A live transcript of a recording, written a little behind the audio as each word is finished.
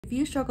If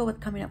you struggle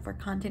with coming up for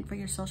content for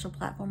your social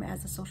platform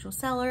as a social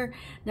seller,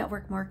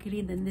 network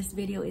marketing, then this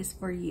video is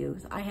for you.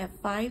 So I have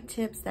 5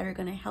 tips that are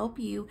going to help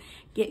you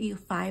get you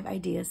 5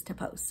 ideas to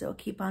post. So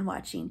keep on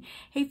watching.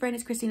 Hey friend,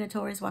 it's Christina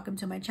Torres. Welcome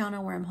to my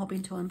channel where I'm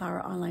hoping to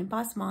empower online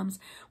boss moms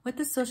with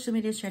the social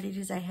media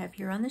strategies I have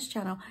here on this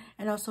channel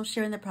and also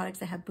sharing the products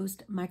that have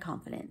boosted my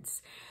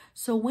confidence.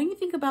 So when you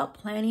think about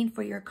planning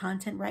for your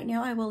content right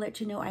now, I will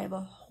let you know I have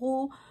a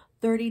whole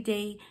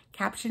 30-day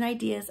caption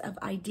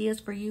ideas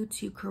for you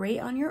to create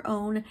on your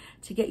own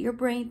to get your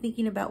brain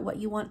thinking about what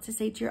you want to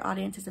say to your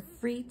audience. Is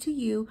free to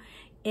you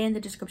in the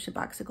description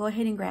box. So go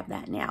ahead and grab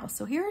that now.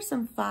 So here are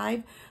some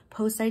 5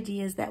 post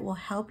ideas that will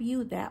help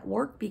you that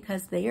work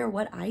because they are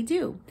what I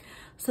do.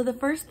 So the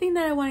first thing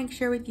that I want to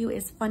share with you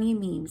is funny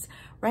memes.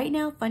 Right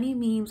now, funny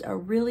memes are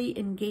really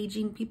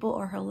engaging. People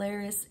are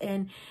hilarious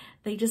and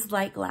they just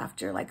like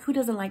laughter. Like, who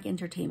doesn't like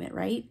entertainment,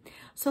 right?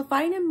 So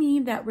find a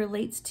meme that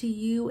relates to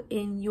you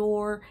in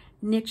your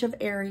niche of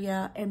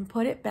area and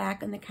put it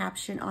back in the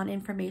caption on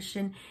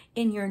information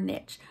in your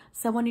niche.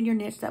 Someone in your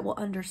niche that will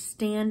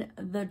understand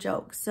the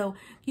joke. So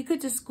you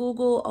could just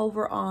Google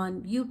over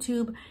on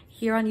YouTube,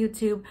 here on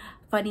YouTube,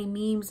 funny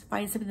memes,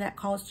 find something that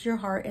calls to your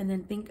heart, and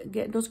then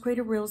get those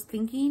creative reels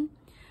thinking,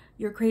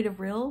 your creative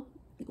reel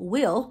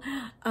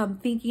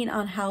thinking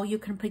on how you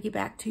can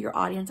piggyback to your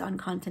audience on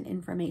content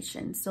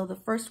information. So the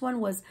first one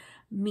was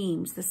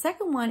memes. The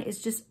second one is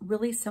just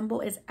really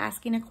simple, is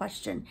asking a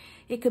question.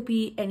 It could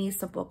be any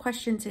simple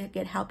question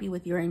to help you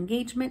with your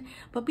engagement,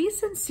 but be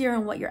sincere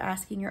in what you're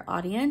asking your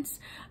audience.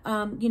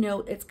 You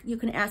know, you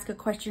can ask a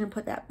question and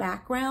put that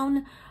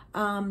background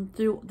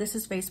this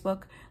is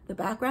Facebook, the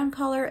background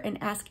color, and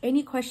ask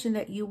any question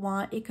that you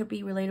want. It could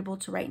be relatable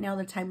to right now.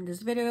 The time of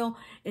this video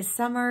is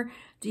summer.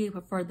 Do you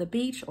prefer the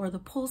beach or the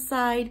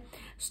poolside?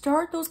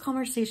 Start those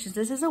conversations.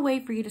 This is a way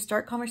for you to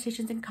start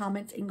conversations in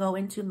comments and go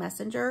into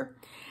Messenger.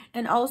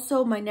 And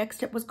also my next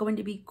tip was going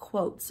to be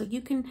quotes. So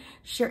you can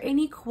share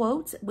any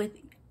quotes with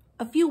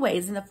a few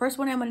ways. And the first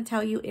one I'm going to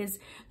tell you is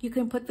you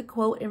can put the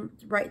quote and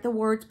write the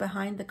words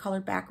behind the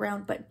colored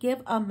background, but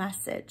give a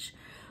message.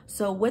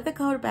 So with the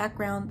colored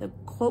background, the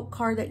quote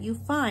card that you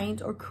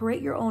find or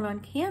create your own on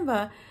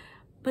Canva,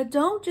 but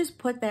don't just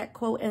put that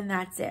quote and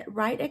that's it.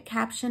 Write a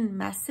caption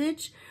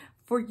message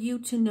for you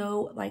to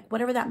know, like,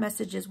 whatever that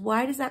message is.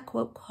 Why does that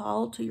quote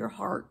call to your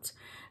heart?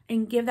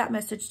 And give that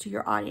message to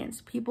your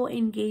audience. People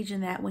engage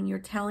in that when you're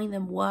telling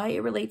them why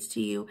it relates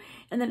to you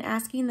and then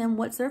asking them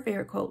what's their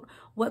favorite quote.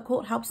 What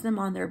quote helps them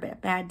on their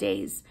bad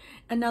days?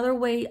 Another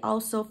way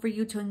also for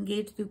you to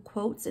engage through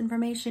quotes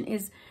information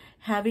is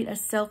having a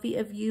selfie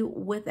of you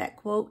with that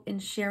quote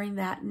and sharing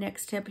that.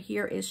 Next tip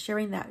here is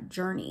sharing that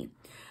journey.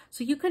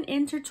 So you can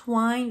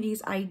intertwine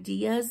these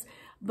ideas,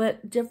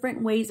 but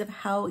different ways of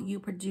how you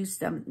produce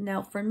them.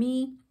 Now for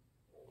me,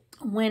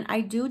 when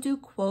I do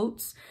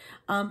quotes,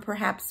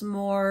 perhaps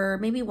more,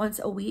 maybe once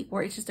a week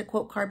where it's just a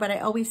quote card, but I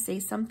always say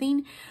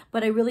something,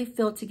 but I really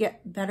feel to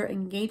get better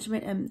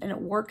engagement and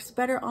it works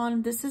better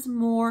on, this is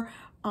more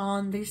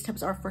on, these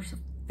tips are for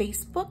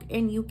Facebook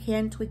and you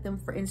can tweak them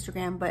for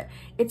Instagram, but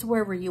it's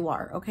wherever you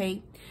are,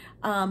 okay?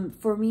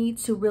 For me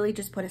to really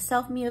just put a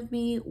selfie of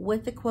me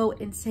with the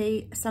quote and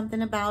say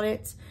something about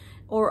it,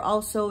 or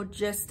also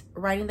just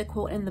writing the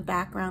quote in the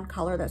background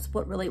color, that's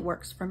what really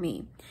works for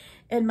me.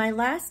 And my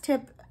last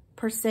tip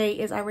per se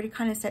is, I already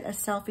kind of said a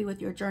selfie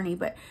with your journey,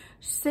 but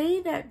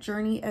say that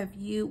journey of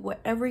you,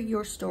 whatever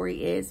your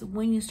story is,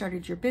 when you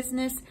started your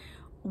business,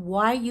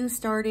 why you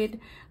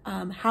started,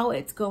 how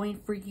it's going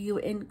for you.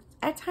 And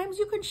at times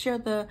you can share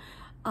the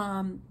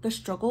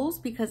struggles,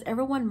 because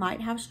everyone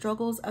might have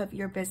struggles of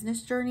your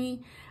business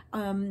journey.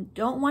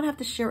 Don't want to have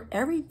to share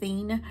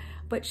everything,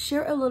 but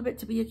share a little bit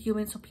to be a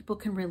human so people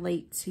can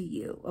relate to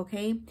you,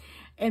 okay?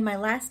 And my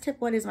last tip,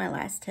 what is my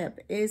last tip?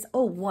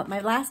 My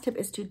last tip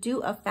is to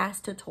do a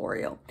fast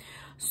tutorial.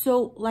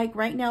 So like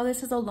right now,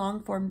 this is a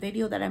long form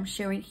video that I'm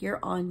sharing here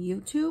on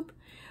YouTube.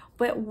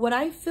 But what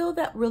I feel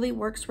that really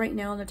works right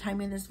now in the time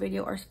in this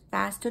video are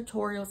fast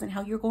tutorials, and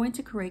how you're going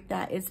to create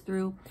that is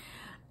through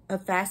a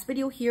fast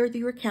video here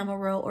through your camera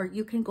roll, or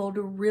you can go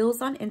to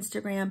Reels on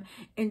Instagram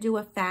and do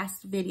a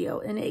fast video.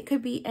 And it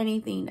could be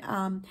anything.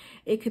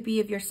 It could be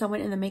if you're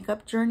someone in the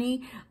makeup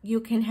journey, you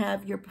can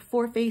have your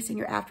before face and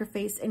your after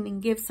face and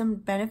then give some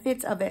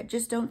benefits of it.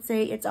 Just don't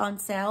say it's on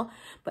sale,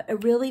 but a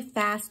really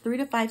fast 3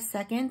 to 5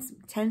 seconds,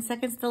 10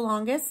 seconds the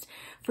longest,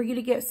 for you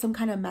to get some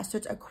kind of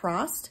message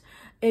across.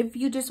 If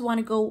you just want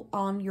to go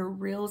on your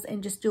Reels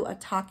and just do a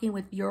talking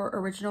with your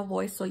original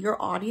voice, so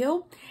your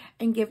audio,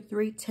 and give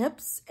 3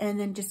 tips and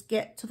then just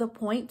get to the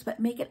point, but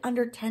make it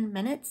under 10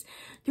 minutes.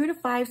 3 to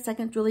 5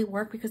 seconds really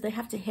work, because they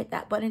have to hit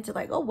that button to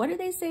like, oh, what did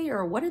they say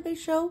or what did they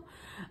show?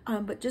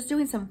 But just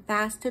doing some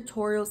fast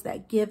tutorials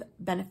that give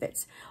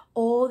benefits.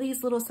 All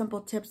these little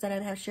simple tips that I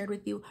have shared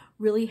with you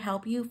really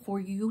help you for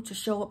you to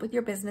show up with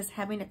your business,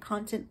 having a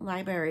content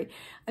library.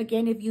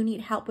 Again, if you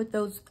need help with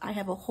those, I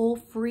have a whole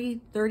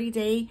free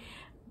 30-day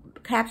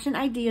caption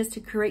ideas to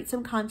create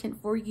some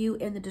content for you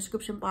in the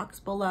description box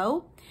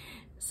below.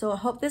 So I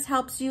hope this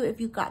helps you. If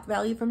you got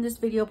value from this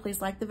video,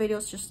 please like the video,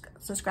 just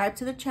subscribe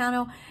to the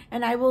channel,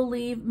 and I will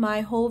leave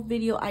my whole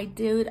video I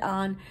did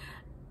on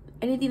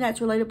anything that's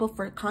relatable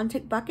for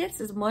content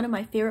buckets. Is one of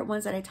my favorite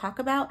ones that I talk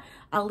about.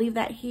 I'll leave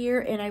that here,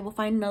 and I will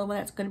find another one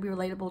that's going to be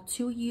relatable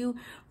to you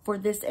for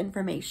this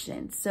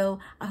information. So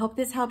I hope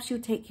this helps you.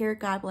 Take care.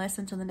 God bless.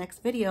 Until the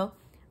next video.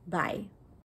 Bye.